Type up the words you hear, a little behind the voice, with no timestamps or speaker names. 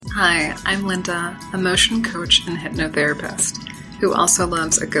Hi, I'm Linda, a motion coach and hypnotherapist who also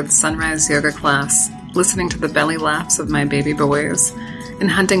loves a good sunrise yoga class, listening to the belly laughs of my baby boys,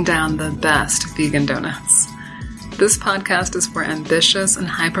 and hunting down the best vegan donuts. This podcast is for ambitious and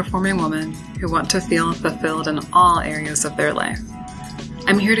high-performing women who want to feel fulfilled in all areas of their life.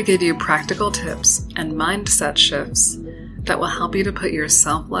 I'm here to give you practical tips and mindset shifts that will help you to put your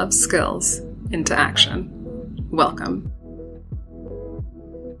self-love skills into action. Welcome.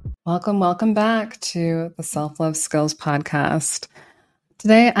 Welcome back to the Self-Love Skills Podcast.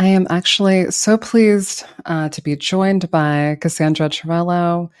 Today, I am actually so pleased to be joined by Cassandra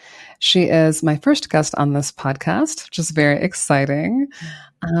Ciarallo. She is my first guest on this podcast, which is very exciting.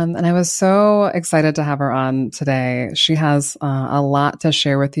 And I was so excited to have her on today. She has a lot to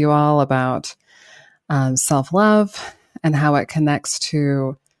share with you all about self-love and how it connects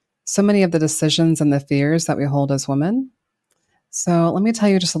to so many of the decisions and the fears that we hold as women. So let me tell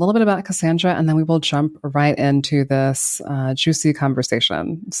you just a little bit about Cassandra, and then we will jump right into this juicy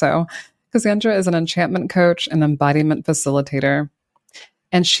conversation. So Cassandra is an enchantment coach and embodiment facilitator,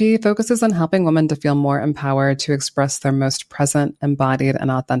 and she focuses on helping women to feel more empowered to express their most present, embodied, and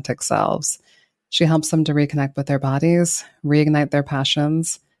authentic selves. She helps them to reconnect with their bodies, reignite their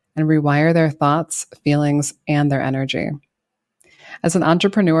passions, and rewire their thoughts, feelings, and their energy. As an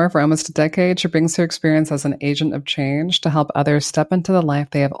entrepreneur for almost a decade, she brings her experience as an agent of change to help others step into the life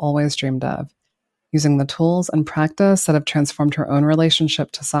they have always dreamed of, using the tools and practice that have transformed her own relationship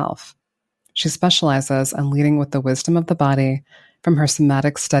to self. She specializes in leading with the wisdom of the body from her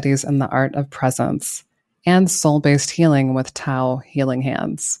somatic studies in the art of presence and soul-based healing with Tao healing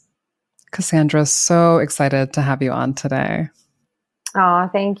hands. Cassandra, so excited to have you on today. Oh,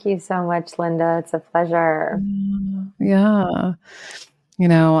 thank you so much, Linda. It's a pleasure. Yeah.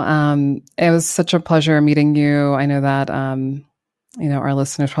 It was such a pleasure meeting you. I know that, our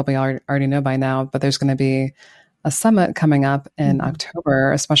listeners probably already know by now, but there's going to be a summit coming up in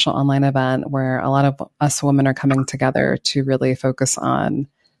October, a special online event where a lot of us women are coming together to really focus on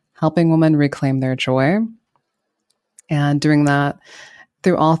helping women reclaim their joy and doing that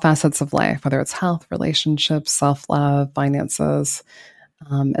through all facets of life, whether it's health, relationships, self-love, finances.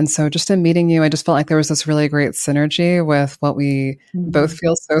 And so just in meeting you, I just felt like there was this really great synergy with what we both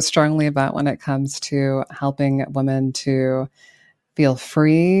feel so strongly about when it comes to helping women to feel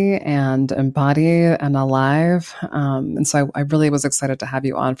free and embodied and alive. And so I really was excited to have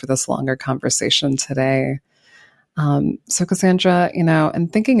you on for this longer conversation today. So Cassandra, in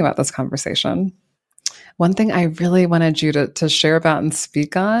thinking about this conversation, one thing I really wanted you to share about and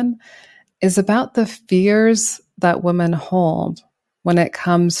speak on is about the fears that women hold when it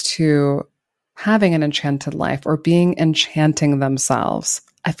comes to having an enchanted life or being enchanting themselves.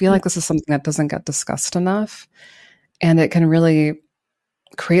 I feel like this is something that doesn't get discussed enough, and it can really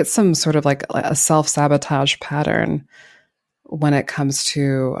create some sort of like a self-sabotage pattern when it comes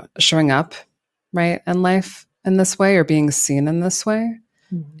to showing up, right, in life in this way or being seen in this way.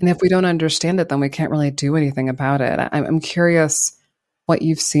 And if we don't understand it, then we can't really do anything about it. I'm curious what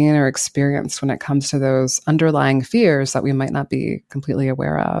you've seen or experienced when it comes to those underlying fears that we might not be completely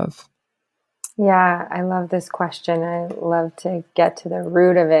aware of. Yeah, I love this question. I love to get to the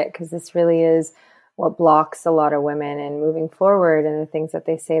root of it because this really is what blocks a lot of women in moving forward and the things that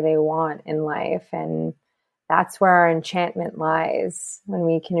they say they want in life. And that's where our enchantment lies, when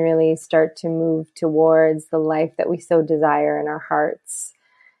we can really start to move towards the life that we so desire in our hearts.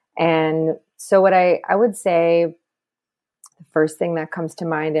 And so what I would say, the first thing that comes to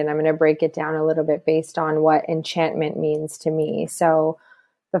mind, and I'm going to break it down a little bit based on what enchantment means to me. So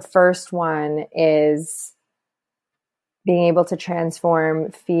the first one is being able to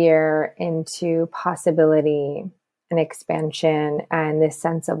transform fear into possibility and expansion and this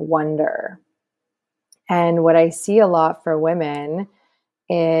sense of wonder. And what I see a lot for women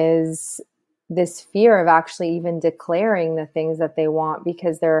is this fear of actually even declaring the things that they want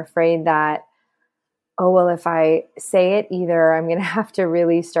because they're afraid that, oh, well, if I say it, either I'm going to have to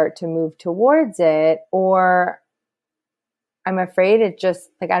really start to move towards it, or I'm afraid it just,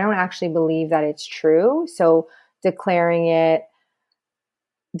 like, I don't actually believe that it's true. So declaring it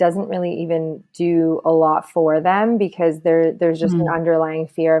doesn't really even do a lot for them because there's just an underlying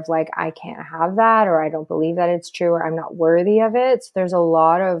fear of like, I can't have that, or I don't believe that it's true, or I'm not worthy of it. So there's a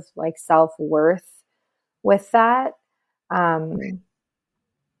lot of like self-worth with that,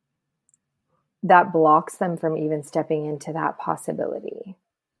 that blocks them from even stepping into that possibility.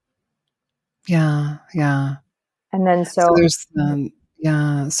 Yeah. Yeah. And then so there's,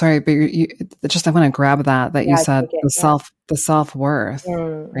 yeah, sorry, but you just, I want to grab that you said the self-worth,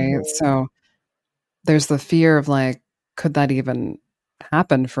 right? So there's the fear of like, could that even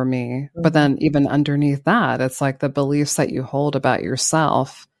happen for me. But then even underneath that, it's like the beliefs that you hold about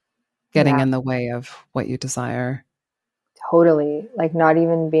yourself getting Yeah, in the way of what you desire. totally. Like not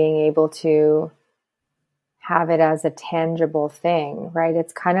even being able to have it as a tangible thing, right?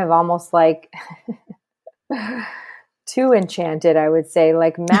 It's kind of almost like too enchanted, I would say,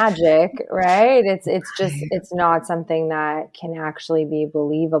 like magic, right? It's just Right. it's not something that can actually be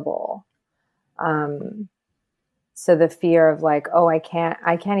believable. Um, so the fear of like, oh, I can't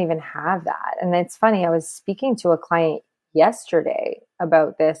even have that. And it's funny, I was speaking to a client yesterday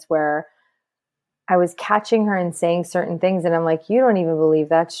about this where I was catching her and saying certain things and I'm like, you don't even believe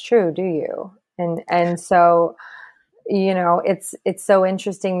that's true, do you? And so it's so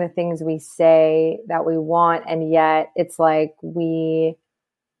interesting the things we say that we want, and yet it's like we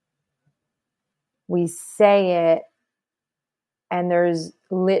say it and there's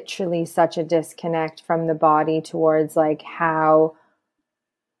literally such a disconnect from the body towards like how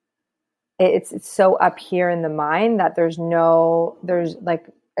it's so up here in the mind that there's like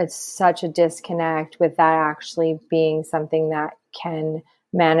it's such a disconnect with that actually being something that can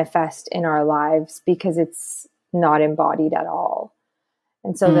manifest in our lives because it's not embodied at all.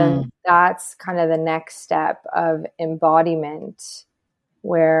 And so then that's kind of the next step of embodiment,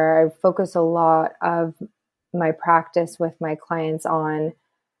 where I focus a lot of my practice with my clients on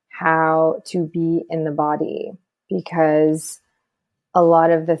how to be in the body, because a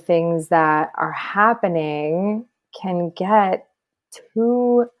lot of the things that are happening can get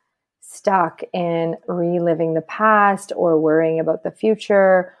too stuck in reliving the past or worrying about the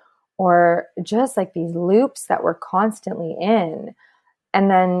future, or just like these loops that we're constantly in.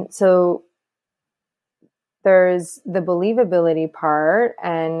 And then, so there's the believability part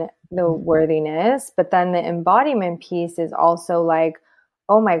and the worthiness, but then the embodiment piece is also like,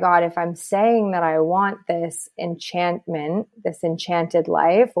 oh my God, if I'm saying that I want this enchantment, this enchanted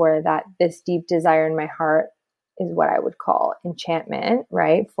life, or that this deep desire in my heart is what I would call enchantment,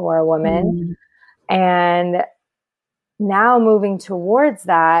 right, for a woman. Mm. And now moving towards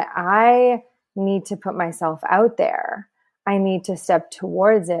that, I need to put myself out there. I need to step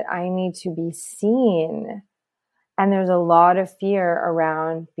towards it. I need to be seen. And there's a lot of fear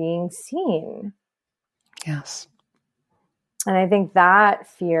around being seen. Yes. And I think that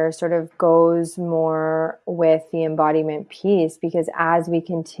fear sort of goes more with the embodiment piece, because as we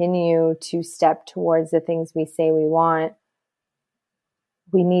continue to step towards the things we say we want,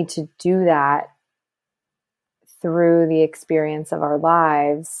 we need to do that through the experience of our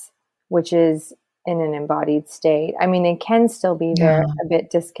lives, which is in an embodied state. I mean, it can still be very a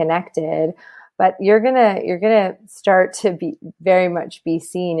bit disconnected, but you're gonna start to be very much be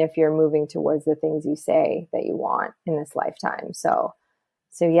seen if you're moving towards the things you say that you want in this lifetime. So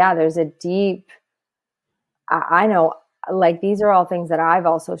yeah, there's a deep, I know, like these are all things that I've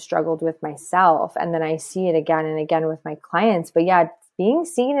also struggled with myself, and then I see it again and again with my clients. But yeah, being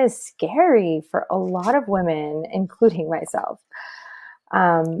seen is scary for a lot of women, including myself.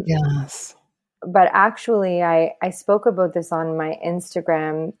 Yes. But actually, I spoke about this on my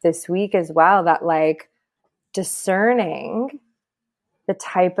Instagram this week as well, that like discerning the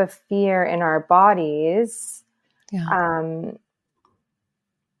type of fear in our bodies,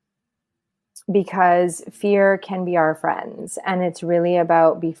 because fear can be our friends, and it's really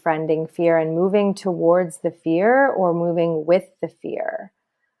about befriending fear and moving towards the fear or moving with the fear.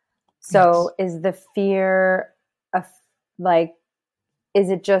 So is the fear like, is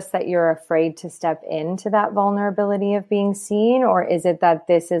it just that you're afraid to step into that vulnerability of being seen? Or is it that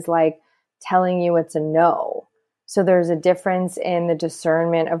this is like telling you it's a no? So there's a difference in the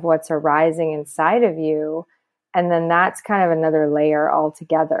discernment of what's arising inside of you. And then that's kind of another layer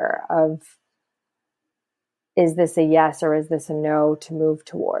altogether of, is this a yes or is this a no to move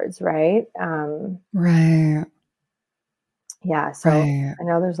towards, right? Right. Yeah. So Right. I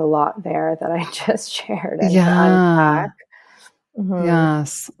know there's a lot there that I just shared and to Yeah. unpack. Mm-hmm.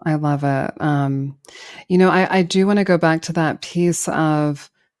 Yes, I love it. I do want to go back to that piece of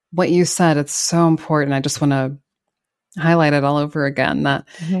what you said. It's so important. I just want to highlight it all over again that,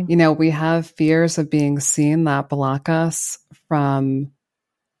 Mm-hmm. We have fears of being seen that block us from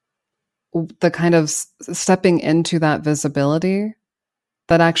the kind of stepping into that visibility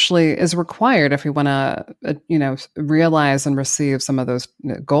that actually is required if we want to, realize and receive some of those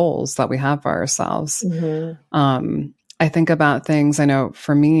goals that we have for ourselves. Mm-hmm. I think about things, I know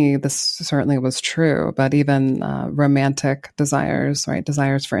for me, this certainly was true, but even romantic desires, right?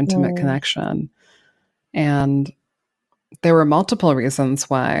 Desires for intimate connection. And there were multiple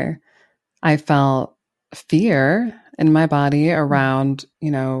reasons why I felt fear in my body around,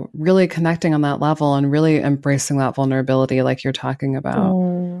 really connecting on that level and really embracing that vulnerability like you're talking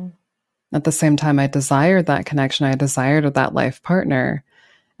about. At the same time, I desired that connection. I desired that life partner.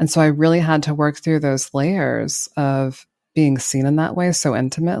 And so I really had to work through those layers of being seen in that way so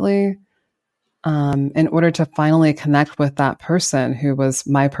intimately, in order to finally connect with that person who was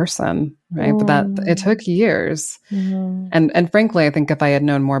my person, right? But that it took years. And frankly, I think if I had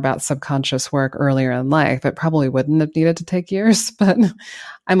known more about subconscious work earlier in life, it probably wouldn't have needed to take years. But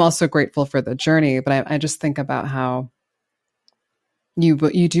I'm also grateful for the journey. But I just think about how you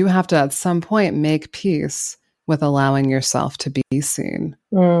do have to at some point make peace with allowing yourself to be seen.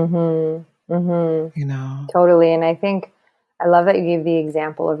 Totally. And I think I love that you gave the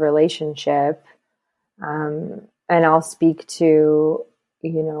example of relationship. And I'll speak to,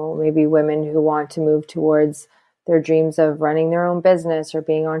 maybe women who want to move towards their dreams of running their own business or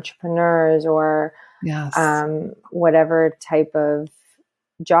being entrepreneurs or whatever type of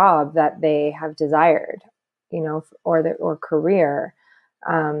job that they have desired, or career.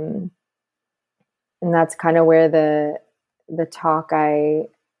 And that's kind of where the talk I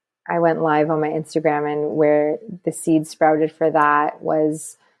went live on my Instagram, and where the seed sprouted for that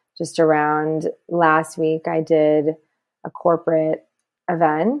was just around last week. I did a corporate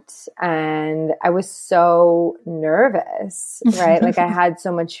event and I was so nervous, right? Like I had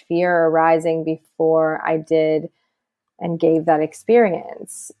so much fear arising before I did and gave that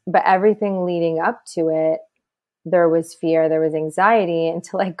experience. But everything leading up to it, there was fear, there was anxiety,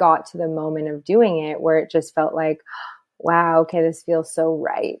 until I got to the moment of doing it where it just felt like, wow, okay, this feels so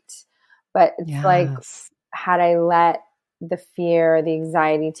right. But it's like, had I let the fear, the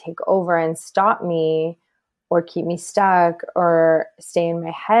anxiety take over and stop me or keep me stuck or stay in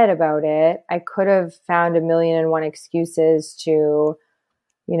my head about it, I could have found 1,000,001 excuses to,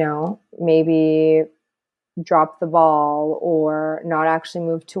 maybe drop the ball or not actually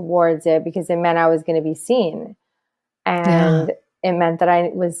move towards it, because it meant I was going to be seen. And it meant that I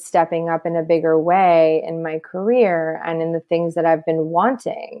was stepping up in a bigger way in my career and in the things that I've been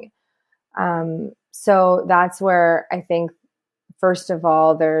wanting. So that's where I think, first of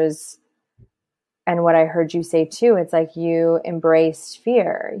all, and what I heard you say too, it's like you embraced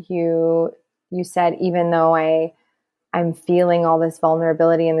fear. You said, even though I'm feeling all this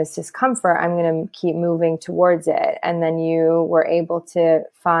vulnerability and this discomfort, I'm going to keep moving towards it. And then you were able to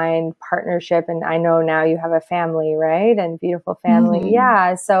find partnership. And I know now you have a family, right? And beautiful family.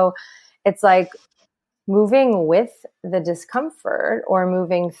 Yeah. So it's like moving with the discomfort or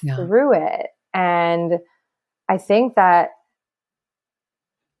moving through it. And I think that,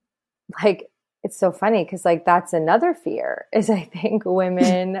 like, it's so funny because, like, that's another fear, is I think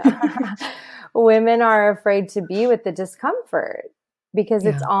women are afraid to be with the discomfort because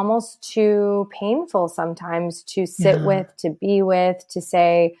it's almost too painful sometimes to sit with, to be with, to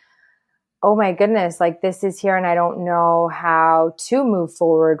say, oh my goodness, like this is here and I don't know how to move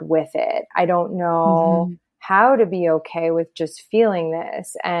forward with it. I don't know how to be okay with just feeling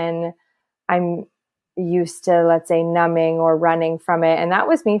this. And I'm used to, let's say, numbing or running from it. And that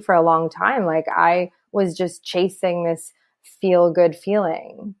was me for a long time. Like I was just chasing this feel good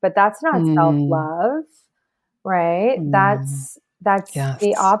feeling, but that's not self-love, right? That's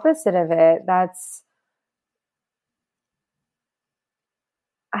the opposite of it.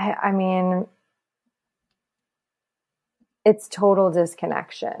 I mean, it's total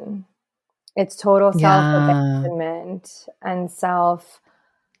disconnection. It's total self-abandonment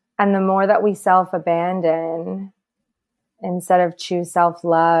and the more that we self-abandon, instead of choose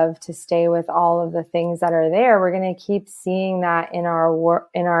self-love to stay with all of the things that are there, we're going to keep seeing that in our work,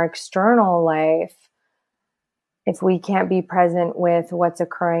 in our external life. If we can't be present with what's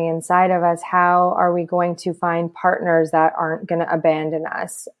occurring inside of us, how are we going to find partners that aren't going to abandon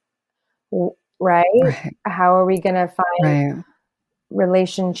us? Right? How are we going to find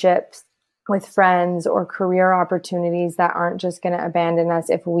relationships with friends or career opportunities that aren't just going to abandon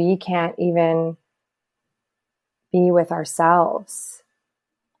us if we can't even be with ourselves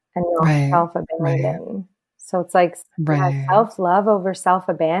and not self-abandon? So it's like self-love over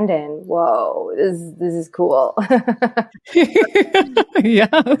self-abandon. Whoa, this is cool.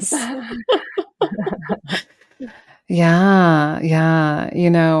 Yes. Yeah.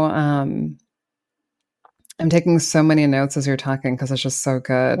 I'm taking so many notes as you're talking because it's just so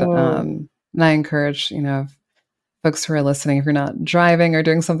good. And I encourage, folks who are listening, if you're not driving or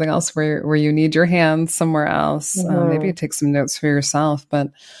doing something else where you need your hands somewhere else, maybe take some notes for yourself.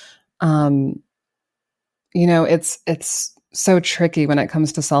 But, it's so tricky when it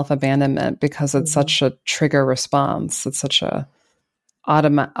comes to self-abandonment because it's such a trigger response. It's such a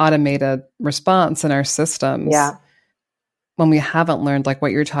automated response in our systems. when we haven't learned, like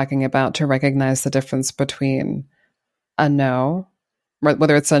what you're talking about, to recognize the difference between a no,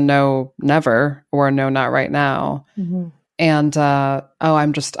 whether it's a no never or a no not right now, and I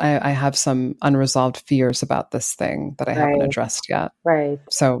have some unresolved fears about this thing that I haven't addressed yet. Right.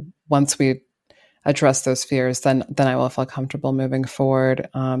 So once we address those fears, then I will feel comfortable moving forward.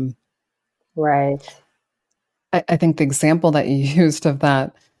 Right. I think the example that you used of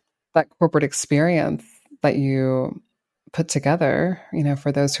that corporate experience that you put together,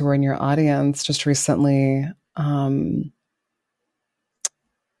 for those who were in your audience just recently, I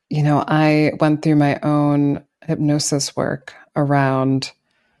went through my own hypnosis work around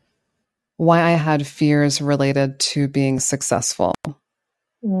why I had fears related to being successful.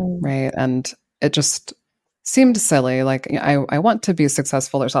 Right. And it just seemed silly. Like, I want to be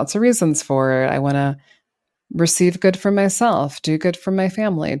successful. There's lots of reasons for it. I want to receive good for myself, do good for my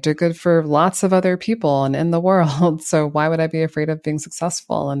family, do good for lots of other people and in the world. So why would I be afraid of being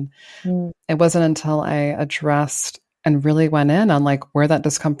successful? And it wasn't until I addressed and really went in on like where that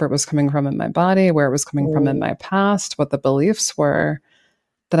discomfort was coming from in my body, where it was coming from in my past, what the beliefs were,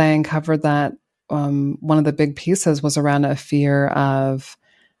 that I uncovered that one of the big pieces was around a fear of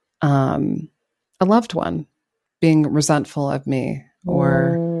a loved one being resentful of me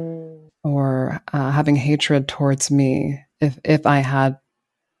or having hatred towards me if I had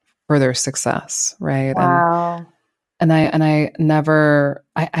further success, right? Wow. And I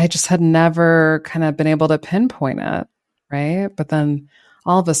just had never kind of been able to pinpoint it, right? But then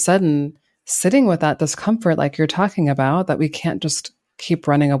all of a sudden, sitting with that discomfort, like you're talking about, that we can't just keep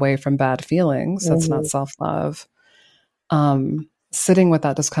running away from bad feelings. That's not self-love. Sitting with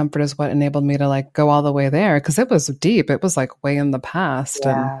that discomfort is what enabled me to like go all the way there, because it was deep. It was like way in the past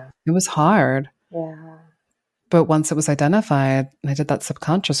and it was hard. Yeah. But once it was identified and I did that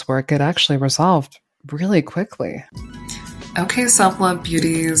subconscious work, it actually resolved really quickly. Okay, self-love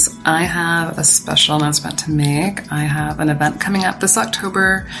beauties, I have a special announcement to make. I have an event coming up this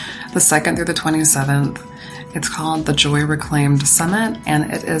October, the 2nd through the 27th. It's called the Joy Reclaimed Summit,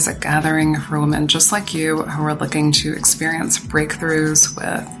 and it is a gathering for women just like you who are looking to experience breakthroughs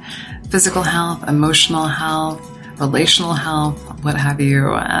with physical health, emotional health, relational health, what have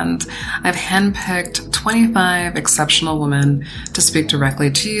you. And I've handpicked 25 exceptional women to speak directly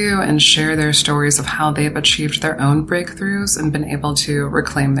to you and share their stories of how they've achieved their own breakthroughs and been able to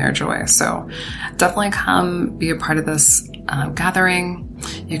reclaim their joy. So definitely come be a part of this gathering.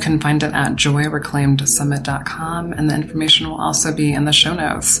 You can find it at joyreclaimedsummit.com, and the information will also be in the show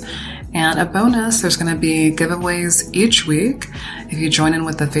notes. And a bonus, there's going to be giveaways each week. If you join in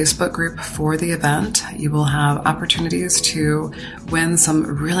with the Facebook group for the event, you will have opportunities to win some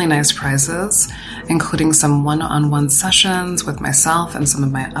really nice prizes, including some one-on-one sessions with myself and some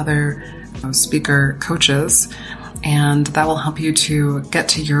of my other speaker coaches. And that will help you to get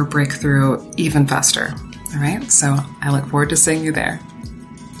to your breakthrough even faster. All right. So I look forward to seeing you there.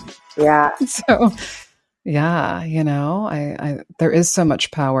 Yeah. So yeah, I there is so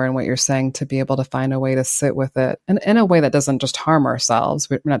much power in what you're saying, to be able to find a way to sit with it and in a way that doesn't just harm ourselves.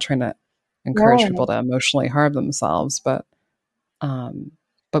 We're not trying to encourage people to emotionally harm themselves, but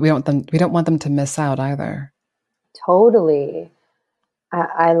we don't want them to miss out either. Totally.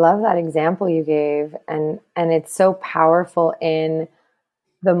 I love that example you gave, and it's so powerful in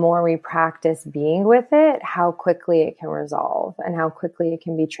the more we practice being with it, how quickly it can resolve and how quickly it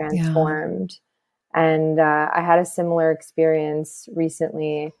can be transformed. Yeah. And I had a similar experience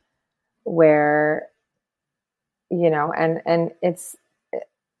recently where, and it's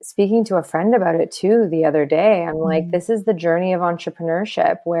speaking to a friend about it too the other day. I'm like, this is the journey of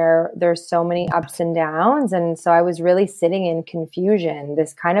entrepreneurship where there's so many ups and downs. And so I was really sitting in confusion,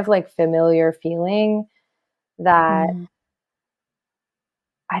 this kind of like familiar feeling that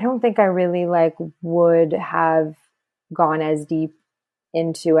I don't think I really like would have gone as deep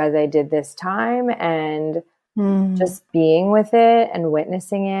into as I did this time, and just being with it and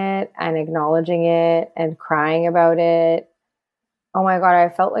witnessing it and acknowledging it and crying about it. Oh my God, I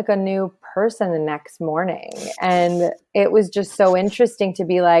felt like a new person the next morning. And it was just so interesting to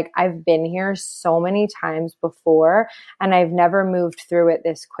be like, I've been here so many times before and I've never moved through it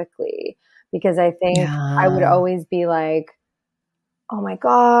this quickly, because I think I would always be like, oh my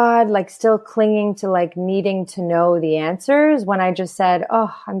God, like still clinging to like needing to know the answers, when I just said,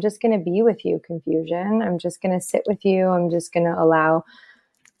 oh, I'm just going to be with you, confusion. I'm just going to sit with you. I'm just going to allow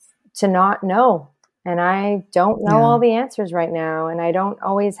to not know. And I don't know all the answers right now. And I don't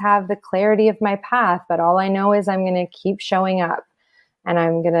always have the clarity of my path, but all I know is I'm going to keep showing up,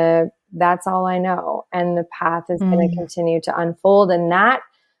 and that's all I know. And the path is going to continue to unfold. And that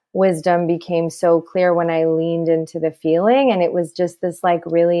wisdom became so clear when I leaned into the feeling. And it was just this like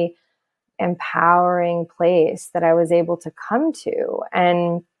really empowering place that I was able to come to.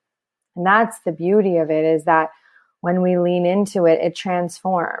 And that's the beauty of it, is that when we lean into it, it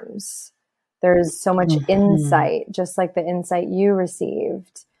transforms. There's so much insight, just like the insight you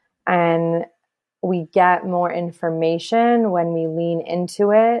received. And we get more information when we lean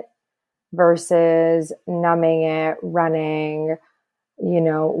into it versus numbing it, running,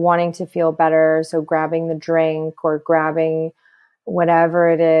 wanting to feel better. So grabbing the drink or grabbing whatever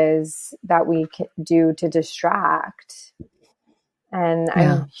it is that we can do to distract. And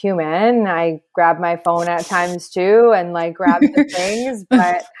I'm human. I grab my phone at times too, and like grab the things,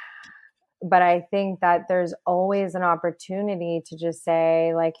 but I think that there's always an opportunity to just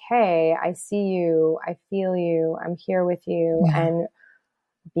say like, hey, I see you, I feel you, I'm here with you. And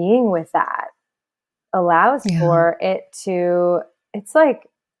being with that allows for it to, it's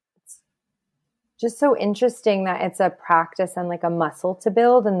just so interesting that it's a practice and like a muscle to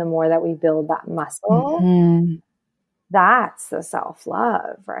build. And the more that we build that muscle, that's the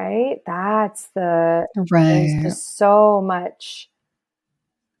self-love, right? There's just so much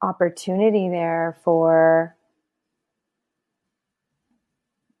opportunity there for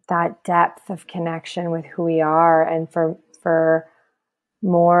that depth of connection with who we are, and for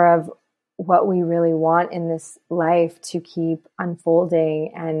more of what we really want in this life to keep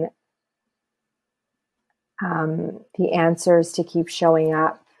unfolding, and the answers to keep showing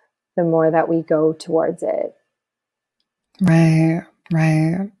up the more that we go towards it. Right.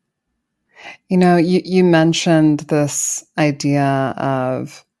 You mentioned this idea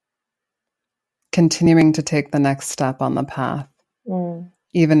of continuing to take the next step on the path,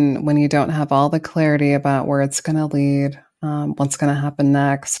 even when you don't have all the clarity about where it's going to lead, what's going to happen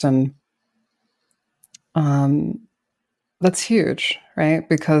next. And that's huge, right?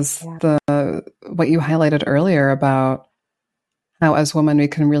 Because what you highlighted earlier about how as women we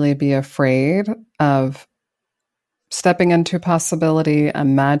can really be afraid of stepping into possibility,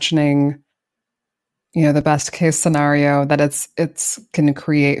 imagining, the best case scenario, that it's can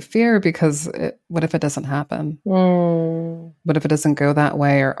create fear because what if it doesn't happen? What if it doesn't go that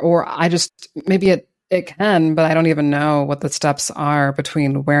way? Or maybe it can, but I don't even know what the steps are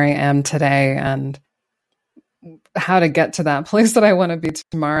between where I am today and how to get to that place that I want to be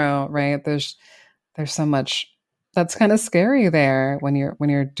tomorrow, right? There's so much that's kind of scary there when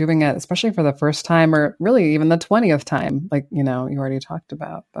you're doing it, especially for the first time, or really even the 20th time, like, you already talked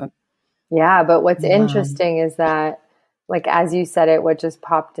about. But but what's interesting is that, like, as you said it, what just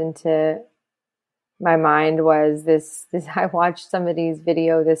popped into my mind was this I watched somebody's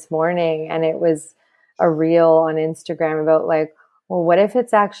video this morning, and it was a reel on Instagram about like, well, what if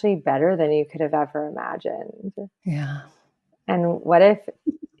it's actually better than you could have ever imagined? Yeah. And what if,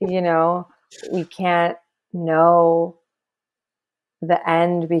 we can't know the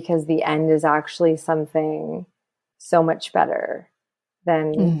end because the end is actually something so much better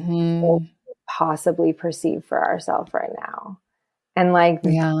than what we possibly perceive for ourselves right now. And like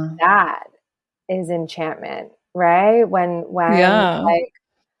that is enchantment, right? When like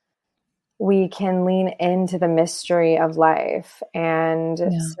we can lean into the mystery of life and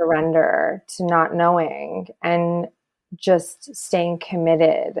surrender to not knowing, and just staying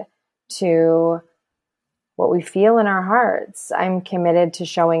committed to what we feel in our hearts. I'm committed to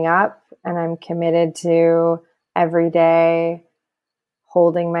showing up, and I'm committed to every day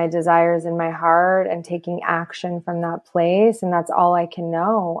holding my desires in my heart and taking action from that place. And that's all I can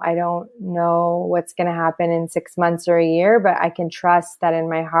know. I don't know what's going to happen in 6 months or a year, but I can trust that in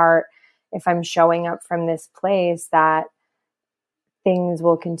my heart, if I'm showing up from this place, that things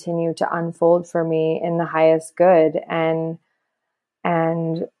will continue to unfold for me in the highest good. And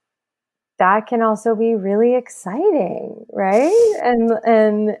that can also be really exciting, right?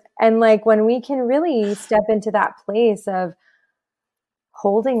 And like when we can really step into that place of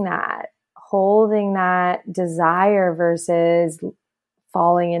holding that desire versus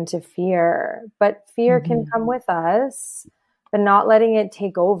falling into fear. But fear can come with us, but not letting it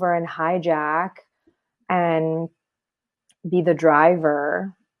take over and hijack and be the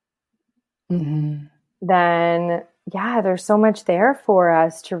driver, then there's so much there for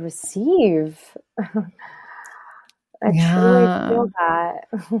us to receive. I truly feel that.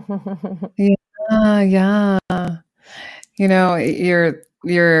 Yeah.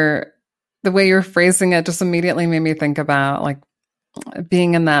 You're the way you're phrasing it just immediately made me think about like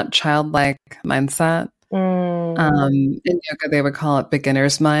being in that childlike mindset. In yoga, they would call it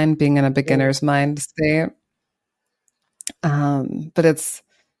beginner's mind, being in a beginner's mind state. But it's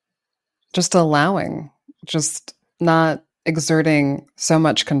just allowing, just not exerting so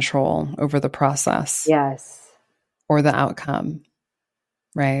much control over the process Yes. or the outcome,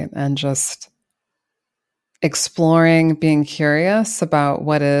 right? And just exploring, being curious about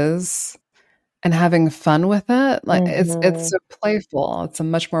what is and having fun with it. Like it's Mm-hmm. so playful. It's a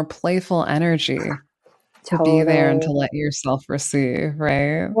much more playful energy to be there and to Totally. let yourself receive,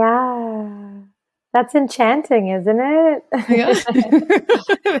 right? Yeah. That's enchanting, isn't it? Yeah.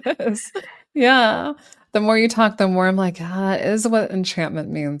 It is. Yeah. The more you talk, the more I'm like, ah, it is what enchantment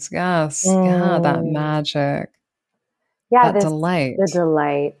means. Yes. Yeah. That Mm. magic, Yeah, that this delight. the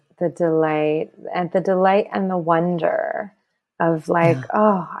delight and the wonder of like, Yeah.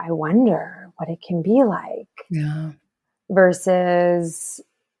 oh, I wonder what it can be like Yeah. versus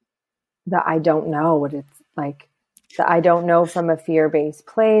the I don't know what it's like, the I don't know from a fear-based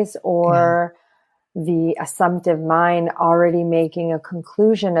place Yeah. or the assumptive mind already making a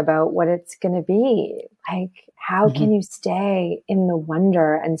conclusion about what it's going to be. Like, how can Mhm. you stay in the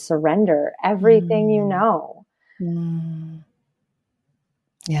wonder and surrender everything you Mm. know? Mm.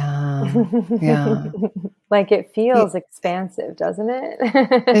 Yeah. Yeah. Like it It, feels expansive, doesn't it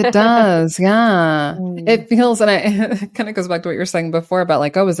it? does. Yeah. Mm. It feels, and it kind of goes back to what you were saying before about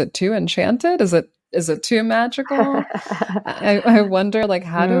like, oh, is it too enchanted? Is it too magical? I wonder, like,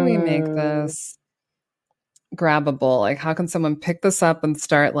 how do we make Mm. this grabbable? Like, how can someone pick this up and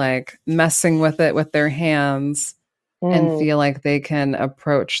start like messing with it with their hands and Mm. feel like they can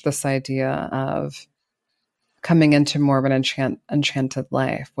approach this idea of coming into more of an enchanted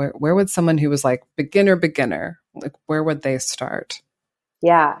life? Where would someone who was like beginner, like where would they start?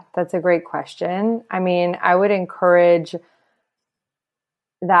 Yeah, that's a great question. I mean, I would encourage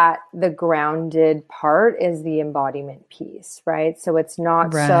that the grounded part is the embodiment piece, right? So it's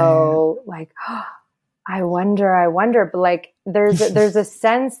not Right. so like, oh, I wonder, but like there's a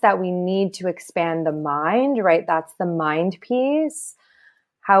sense that we need to expand the mind, right? That's the mind piece.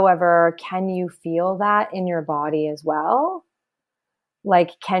 However, can you feel that in your body as well?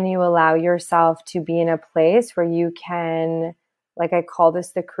 Like, can you allow yourself to be in a place where you can, like, I call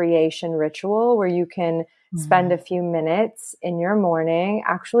this the creation ritual, where you can spend a Mm. few minutes in your morning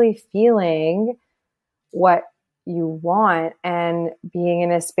actually feeling what you want and being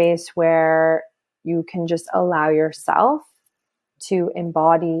in a space where you can just allow yourself to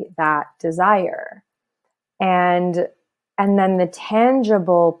embody that desire. And and then the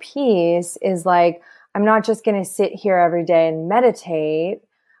tangible piece is like, I'm not just going to sit here every day and meditate,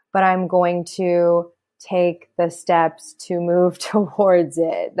 but I'm going to take the steps to move towards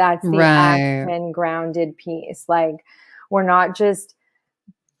it. That's the Right. action grounded piece. Like, we're not just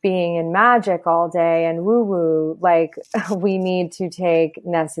being in magic all day and woo woo. Like, we need to take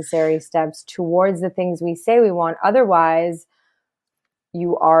necessary steps towards the things we say we want. Otherwise,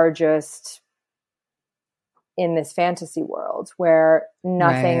 you are just in this fantasy world where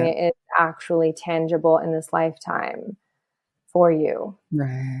nothing Right. is actually tangible in this lifetime for you.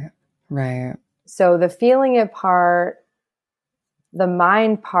 Right. Right. So the feeling it part, the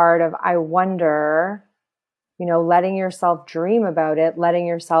mind part of I wonder, letting yourself dream about it, letting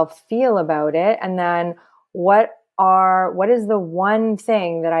yourself feel about it, and then what is the one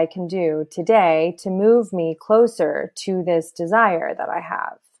thing that I can do today to move me closer to this desire that I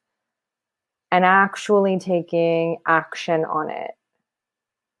have? And actually taking action on it.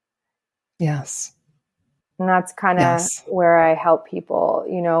 Yes. And that's kind of Yes. where I help people,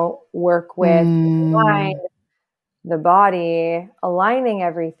 work with the mind, Mm. the body, aligning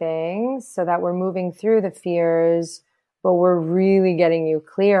everything so that we're moving through the fears, but we're really getting you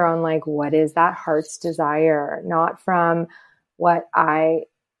clear on like, what is that heart's desire? Not from what I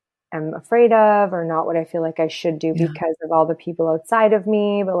am afraid of or not what I feel like I should do Yeah. because of all the people outside of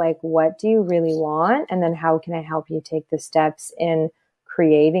me, but like, what do you really want? And then how can I help you take the steps in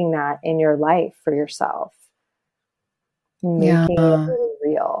creating that in your life for yourself? Yeah. Making it really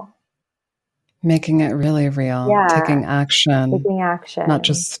real. Making it really real, Yeah, taking action, taking not action.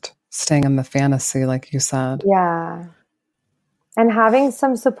 just staying in the fantasy, like you said. Yeah. And having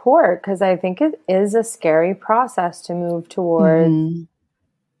some support because I think it is a scary process to move towards Hmm.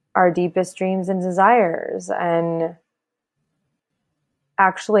 our deepest dreams and desires. And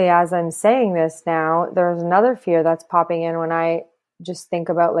actually, as I'm saying this now, there's another fear that's popping in when I just think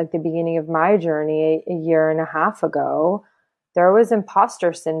about like the beginning of my journey a year and a half ago. There was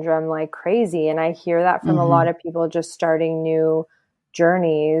imposter syndrome like crazy. And I hear that from a lot Hmm. of people just starting new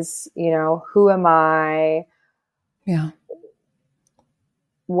journeys. Who am I? Yeah.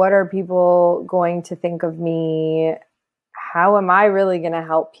 What are people going to think of me? How am I really going to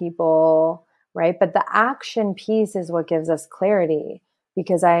help people? Right. But the action piece is what gives us clarity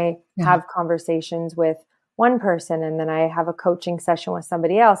because I Yeah. have conversations with one person, and then I have a coaching session with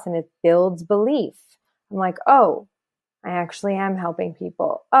somebody else, and it builds belief. I'm like, oh, I actually am helping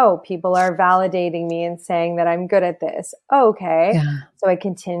people. Oh, people are validating me and saying that I'm good at this. Okay. Yeah. So I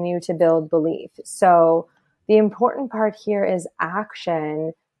continue to build belief. So the important part here is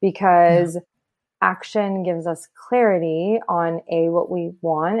action, because action gives us clarity on what we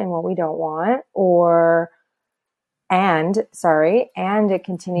want and what we don't want, and it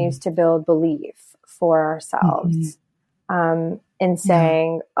continues to build belief for ourselves. In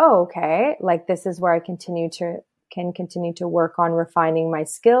saying, oh, okay, like this is where I can continue to work on refining my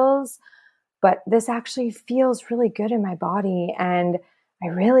skills, but this actually feels really good in my body and I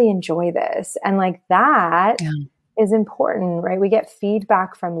really enjoy this. And like that is important, right? We get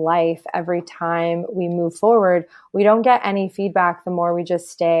feedback from life every time we move forward. We don't get any feedback the more we just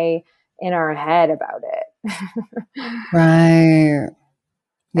stay in our head about it. Right.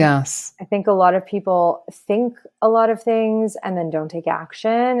 Yes. I think a lot of people think a lot of things and then don't take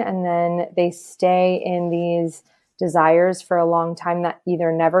action. And then they stay in these desires for a long time that either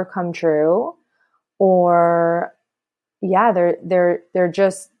never come true, or they're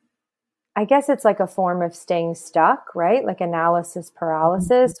just, I guess it's like a form of staying stuck, right? Like analysis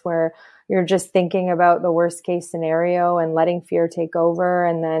paralysis, where you're just thinking about the worst case scenario and letting fear take over,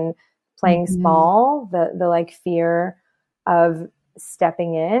 and then playing small, the like fear of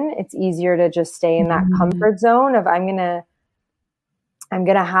stepping in. It's easier to just stay in that comfort zone of I'm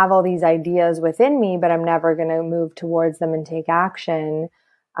gonna have all these ideas within me, but I'm never gonna move towards them and take action.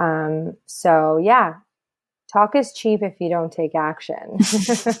 So yeah, talk is cheap if you don't take action.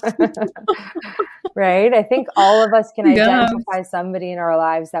 Right? I think all of us can identify somebody in our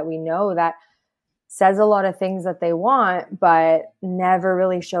lives that we know that says a lot of things that they want, but never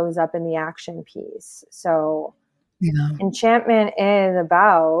really shows up in the action piece. So enchantment is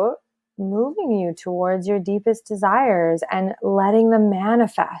about moving you towards your deepest desires and letting them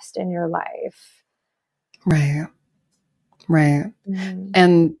manifest in your life. Right. Right.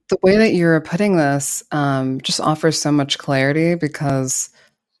 And the way that you're putting this just offers so much clarity, because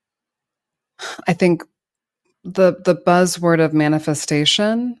I think the buzzword of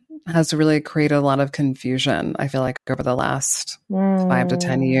manifestation has really created a lot of confusion, I feel like, over the last 5 to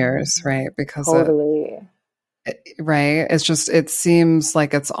 10 years, right? Because right. It's just, it seems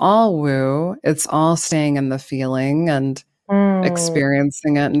like it's all woo. It's all staying in the feeling and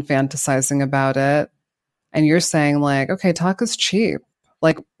experiencing it and fantasizing about it. And you're saying like, okay, talk is cheap.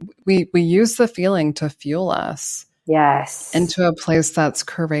 Like we use the feeling to fuel us. Yes. Into a place that's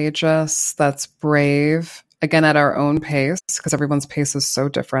courageous, that's brave, again, at our own pace, because everyone's pace is so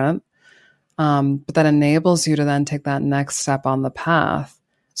different. But that enables you to then take that next step on the path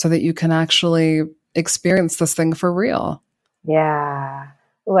so that you can actually experience this thing for real. Yeah.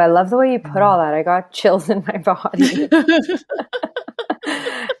 Oh, I love the way you put all that. I got chills in my body.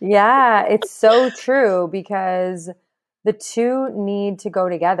 Yeah, it's so true, because the two need to go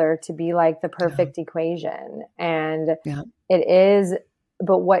together to be like the perfect equation. And it is,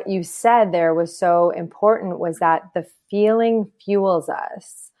 but what you said there was so important, was that the feeling fuels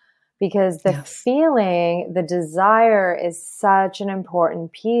us, because the feeling, the desire is such an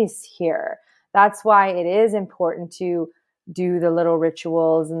important piece here. That's why it is important to do the little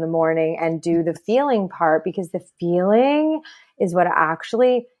rituals in the morning and do the feeling part, because the feeling is what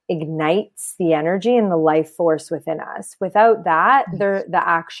actually ignites the energy and the life force within us. Without that, the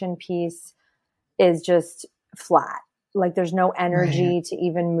action piece is just flat. Like there's no energy to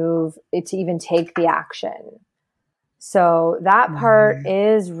even move, to even take the action. So that part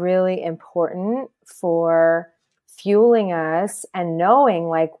is really important for fueling us and knowing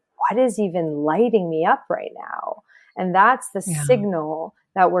like, what is even lighting me up right now? And that's the signal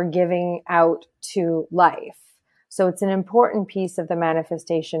that we're giving out to life. So it's an important piece of the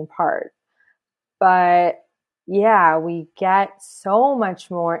manifestation part. But yeah, we get so much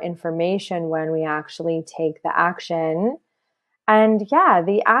more information when we actually take the action. And yeah,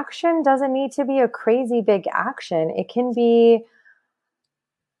 the action doesn't need to be a crazy big action. It can be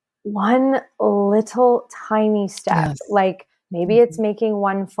one little tiny step. Like maybe it's making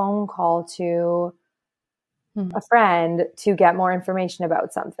one phone call to a friend to get more information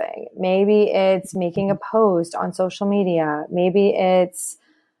about something. Maybe it's making a post on social media. Maybe it's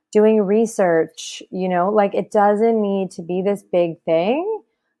doing research, like it doesn't need to be this big thing,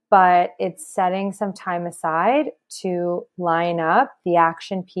 but it's setting some time aside to line up the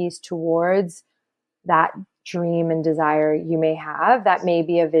action piece towards that dream and desire you may have. That may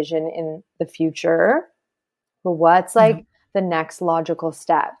be a vision in the future, but what's like the next logical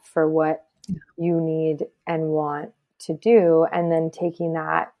step for what you need and want to do, and then taking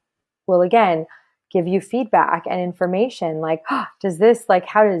that will again give you feedback and information like, oh, does this, like,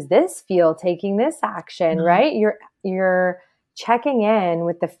 how does this feel taking this action, right? You're checking in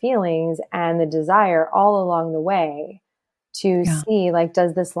with the feelings and the desire all along the way to see, like,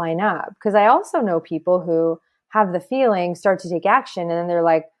 does this line up? Because I also know people who have the feeling, start to take action, and then they're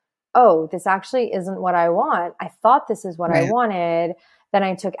like, oh, this actually isn't what I want. I thought this is what I wanted. Then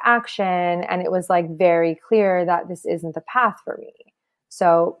I took action and it was like very clear that this isn't the path for me.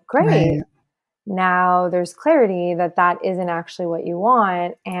 So great. Now there's clarity that that isn't actually what you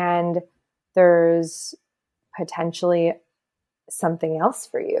want. And there's potentially something else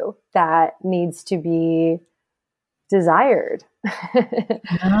for you that needs to be desired. Needs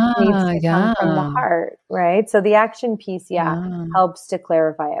to come from the heart, right? So the action piece, helps to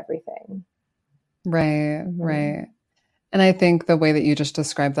clarify everything. Right, right. And I think the way that you just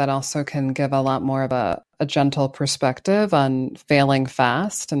described that also can give a lot more of a gentle perspective on failing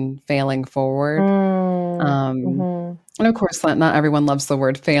fast and failing forward. And of course, not everyone loves the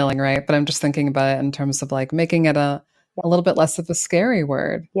word failing, right? But I'm just thinking about it in terms of like making it a little bit less of a scary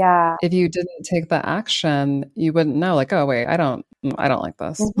word. Yeah. If you didn't take the action, you wouldn't know, like, oh, wait, I don't like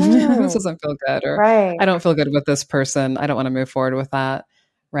this. This doesn't feel good. Or I don't feel good with this person. I don't want to move forward with that.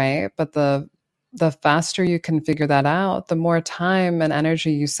 Right. But the faster you can figure that out, the more time and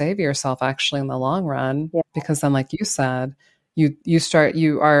energy you save yourself actually in the long run. Yeah. Because then, like you said,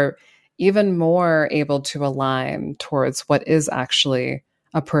 you are even more able to align towards what is actually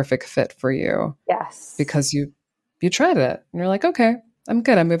a perfect fit for you. Yes. Because you tried it and you're like, okay, I'm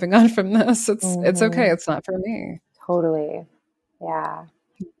good. I'm moving on from this. It's okay. It's not for me. Totally. Yeah.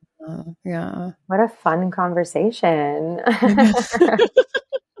 Yeah. What a fun conversation.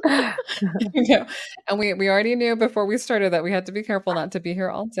 Yeah. And we already knew before we started that we had to be careful not to be here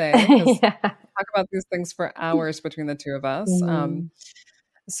all day, because we talk about these things for hours between the two of us.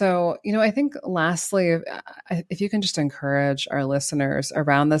 So, I think lastly, if you can just encourage our listeners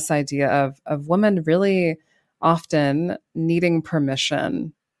around this idea of women really often needing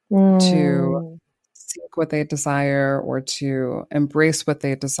permission to seek what they desire or to embrace what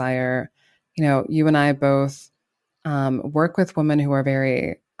they desire. You and I both work with women who are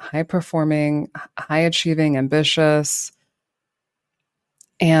very high performing, high achieving, ambitious.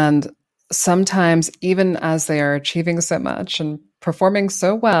 And sometimes even as they are achieving so much and performing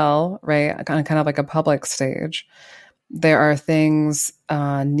so well, right, on kind of like a public stage, there are things,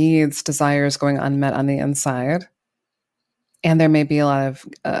 needs, desires going unmet on the inside. And there may be a lot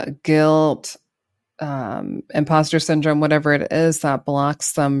of guilt, imposter syndrome, whatever it is that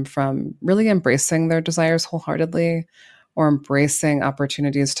blocks them from really embracing their desires wholeheartedly or embracing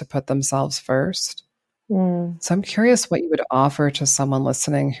opportunities to put themselves first. So I'm curious what you would offer to someone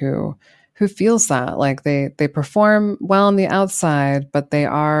listening who feels that, like they perform well on the outside, but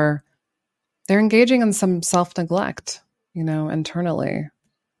they're engaging in some self-neglect, internally.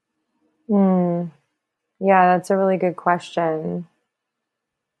 Yeah, that's a really good question.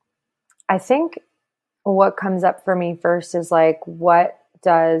 I think what comes up for me first is like, what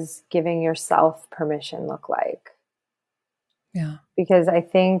does giving yourself permission look like? Yeah. Because I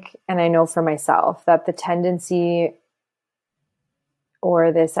think, and I know for myself, that the tendency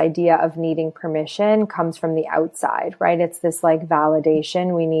or this idea of needing permission comes from the outside, right? It's this like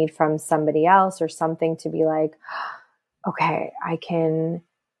validation we need from somebody else or something to be like, okay, I can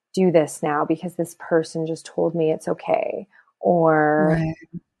do this now because this person just told me it's okay. Or,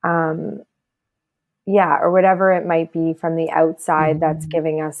 or whatever it might be from the outside that's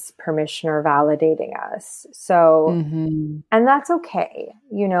giving us permission or validating us. So, and that's okay.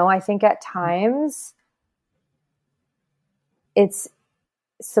 I think at times it's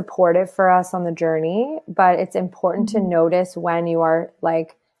supportive for us on the journey, but it's important to notice when you are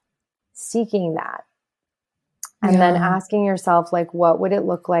like seeking that. And then asking yourself, like, what would it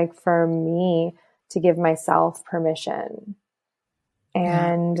look like for me to give myself permission?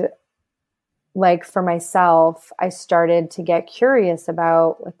 And like for myself, I started to get curious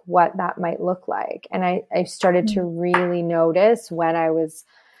about like what that might look like. And I started to really notice when I was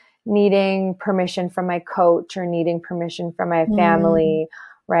needing permission from my coach or needing permission from my family,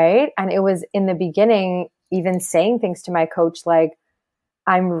 right? And it was in the beginning, even saying things to my coach, like,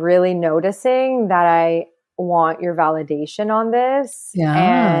 I'm really noticing that I want your validation on this.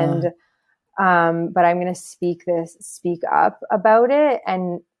 And, but I'm going to speak up about it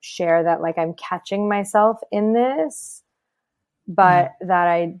and share that like I'm catching myself in this, but that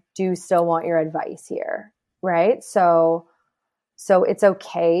I do still want your advice here. Right. So it's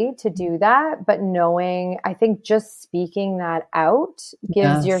okay to do that, but knowing, I think just speaking that out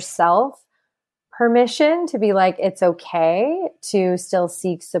gives yourself permission to be like, it's okay to still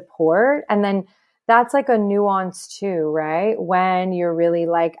seek support. And then that's like a nuance too, right? When you're really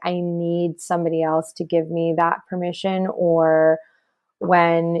like, I need somebody else to give me that permission, or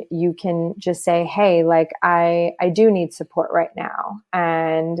when you can just say, hey, like I do need support right now,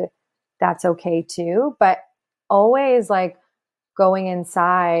 and that's okay too. But always like going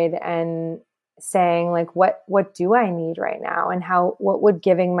inside and saying like, what do I need right now? And what would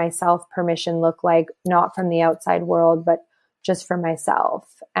giving myself permission look like, not from the outside world, but just for myself.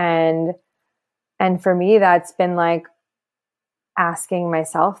 And for me, that's been like asking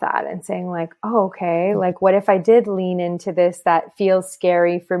myself that and saying like, oh, okay, like what if I did lean into this that feels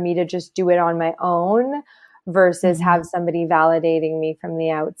scary for me to just do it on my own versus have somebody validating me from the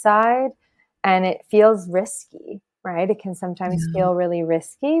outside? And it feels risky, right? It can sometimes feel really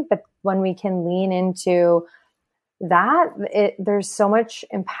risky, but when we can lean into that, there's so much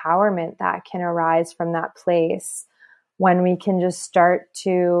empowerment that can arise from that place when we can just start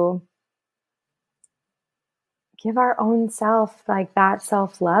to give our own self like that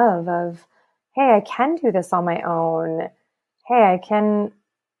self-love of, hey, I can do this on my own. Hey, I can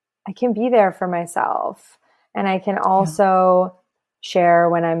be there for myself. And I can also share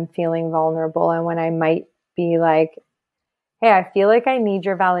when I'm feeling vulnerable and when I might be like, hey, I feel like I need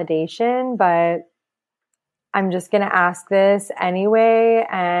your validation, but I'm just going to ask this anyway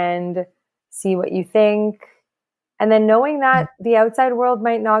and see what you think. And then knowing that the outside world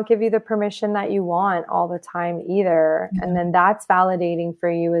might not give you the permission that you want all the time either. And then that's validating for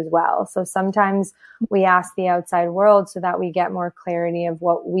you as well. So sometimes we ask the outside world so that we get more clarity of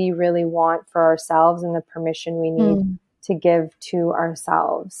what we really want for ourselves and the permission we need to give to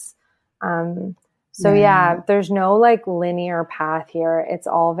ourselves. There's no like linear path here. It's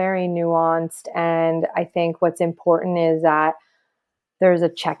all very nuanced. And I think what's important is that there's a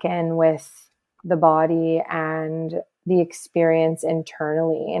check-in with the body and the experience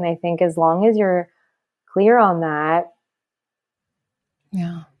internally. And I think as long as you're clear on that,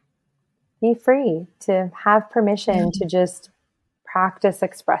 be free to have permission to just practice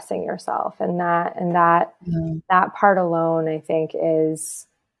expressing yourself. And that part alone, I think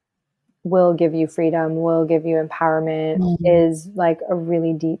will give you freedom, will give you empowerment, is like a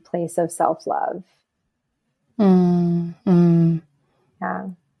really deep place of self-love. Yeah.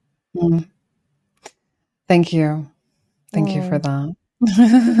 Thank you. Thank you for that.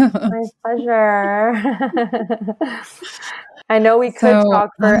 My pleasure. I know we could talk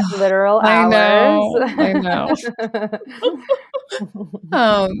for literal hours. I know.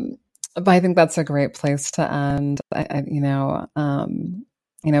 But I think that's a great place to end.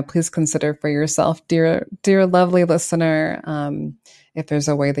 Please consider for yourself, dear lovely listener, if there's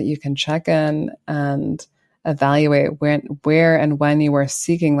a way that you can check in and evaluate where and when you are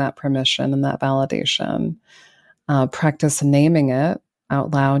seeking that permission and that validation. Practice naming it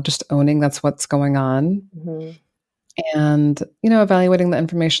out loud, just owning that's what's going on. And, evaluating the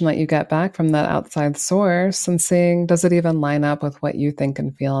information that you get back from that outside source and seeing, does it even line up with what you think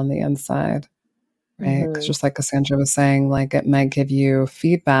and feel on the inside? Right? Because just like Cassandra was saying, like it might give you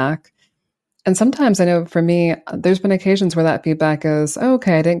feedback. And sometimes I know for me, there's been occasions where that feedback is, oh,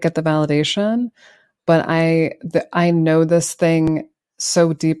 okay, I didn't get the validation, but I know this thing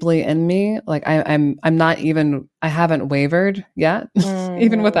so deeply in me, like I'm not even, I haven't wavered yet,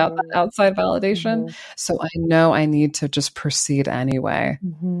 even without that outside validation. So I know I need to just proceed anyway.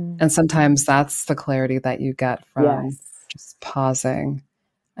 And sometimes that's the clarity that you get from just pausing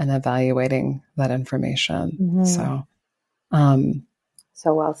and evaluating that information.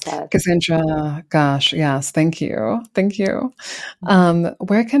 So well said. Cassandra, gosh, yes, thank you. Thank you.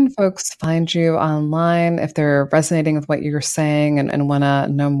 Where can folks find you online if they're resonating with what you're saying and want to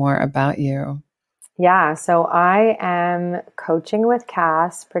know more about you? Yeah, so I am coaching with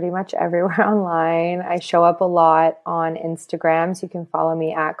Cass pretty much everywhere online. I show up a lot on Instagram, so you can follow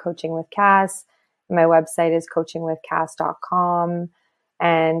me at Coaching with Cass. My website is coachingwithcass.com.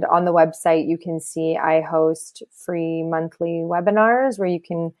 And on the website, you can see I host free monthly webinars where you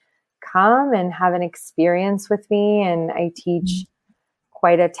can come and have an experience with me. And I teach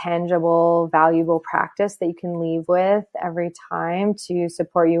quite a tangible, valuable practice that you can leave with every time to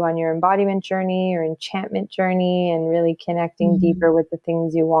support you on your embodiment journey or enchantment journey and really connecting deeper with the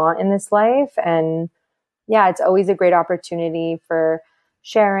things you want in this life. And yeah, it's always a great opportunity for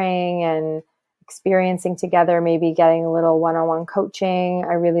sharing and experiencing together, maybe getting a little one-on-one coaching.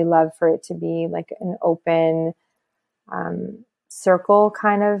 I really love for it to be like an open circle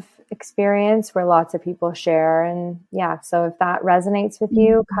kind of experience where lots of people share. And yeah, so if that resonates with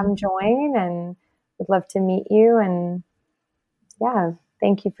you, come join, and would love to meet you. And yeah,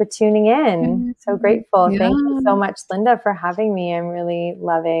 Thank you for tuning in. So grateful. Yeah. Thank you so much, Linda, for having me. I'm really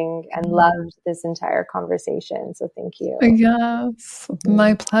loving and loved this entire conversation. So thank you. Yes.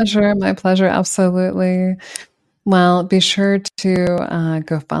 My pleasure. My pleasure. Absolutely. Well, be sure to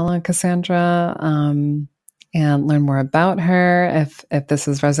go follow Cassandra and learn more about her if this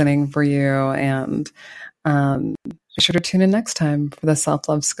is resonating for you. And be sure to tune in next time for the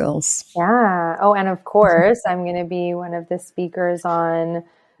self-love skills. Yeah. Oh, and of course, I'm going to be one of the speakers on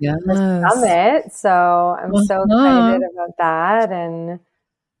the summit. So I'm so excited about that. And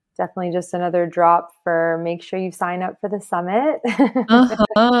definitely just another drop for make sure you sign up for the summit.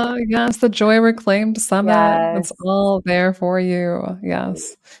 Yes, the Joy Reclaimed Summit. Yes. It's all there for you.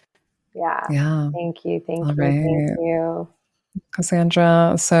 Yes. Yeah. Thank you. Thank All you. right. Thank you.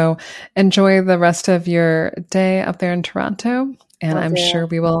 Cassandra. So enjoy the rest of your day up there in Toronto, and I'm sure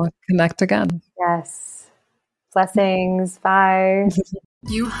we will connect again. Yes. Blessings. Bye.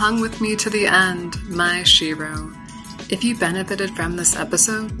 You hung with me to the end, my Shiro. If you benefited from this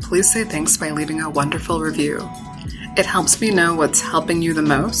episode, please say thanks by leaving a wonderful review. It helps me know what's helping you the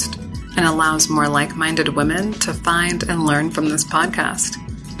most and allows more like-minded women to find and learn from this podcast.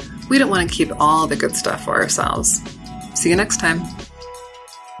 We don't want to keep all the good stuff for ourselves. See you next time.